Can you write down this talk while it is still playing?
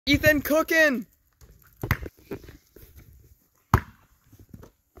Ethan cooking.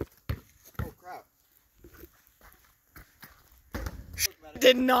 Oh crap.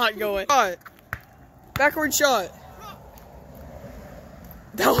 Did not go in. Shot. Backward shot.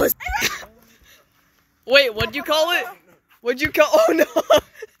 That was. Wait, what'd you call it? What'd you call? Oh no!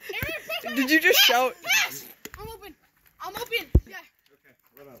 Did you just shout? Yes! I'm open. I'm open. Yeah. Okay,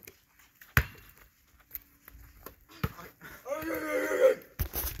 what up?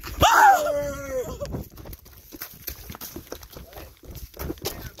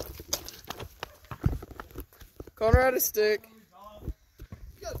 Connor had a stick.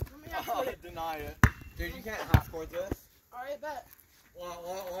 Oh, deny it. Dude, you can't half-court this. Alright, bet.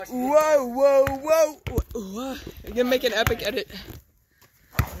 Watch Whoa, whoa, whoa! Whoa. I'm gonna make an epic edit.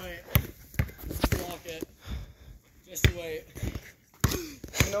 Wait. Just block it. Just wait.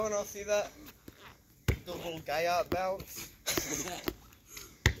 No one else see that? The little guy out bounce.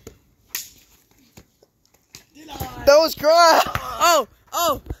 That was crap! Oh!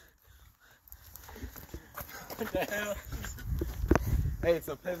 Oh! What the hell? Hey, it's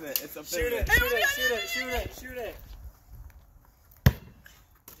a pivot. It's a pivot. Shoot it. Shoot it.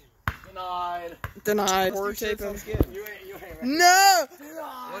 Denied. Denied. Or shirts on skin. You ain't right. No!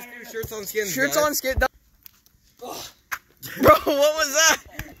 Denied. Let's do shirts on skin. Shirts on skin. Bro, what was that?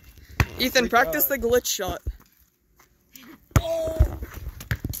 Ethan, practice the glitch shot.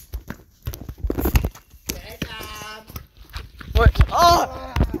 What?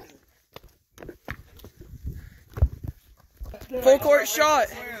 Oh! Full court shot.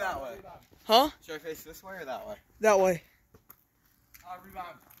 This way or that way? Huh? Should I face this way or that way? That way.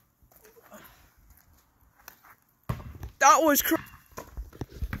 Rebound. That was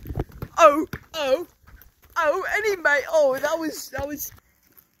Oh, and he made, oh, that was.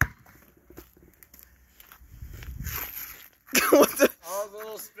 What the? Oh, the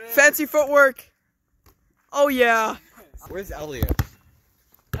little spin. Fancy footwork. Oh yeah. Where's Elliot?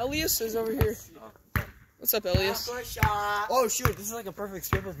 Elias is over here. What's up, Elias? Half-court shot. Oh shoot, this is like a perfect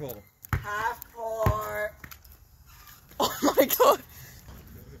stripper pole. Half-court. Oh my god.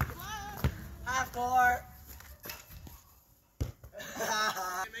 Half-court.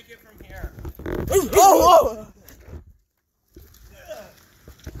 Make it from here. Oh!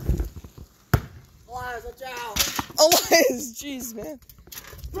 Elias, watch out. Elias, jeez, man.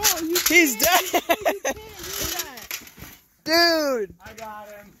 Bro, you He's dead. can't do that. Dude. I got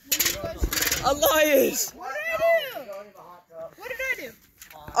him. Elias. What did I do? What did I do?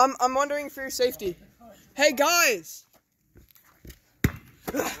 I'm wondering for your safety. Hey guys.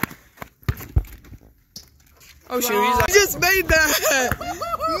 Oh shoot, I just made that!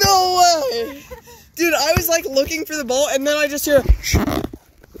 No way! Dude, I was like looking for the ball and then I just hear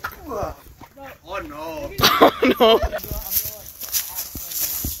Oh no. oh no.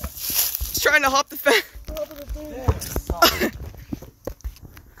 He's trying to hop the fence.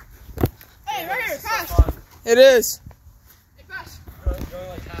 Hey, right here, pass. It is. Hey, pass.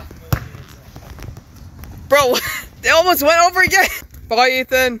 Bro, they almost went over again. Bye,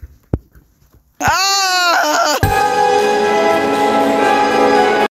 Ethan. Ah!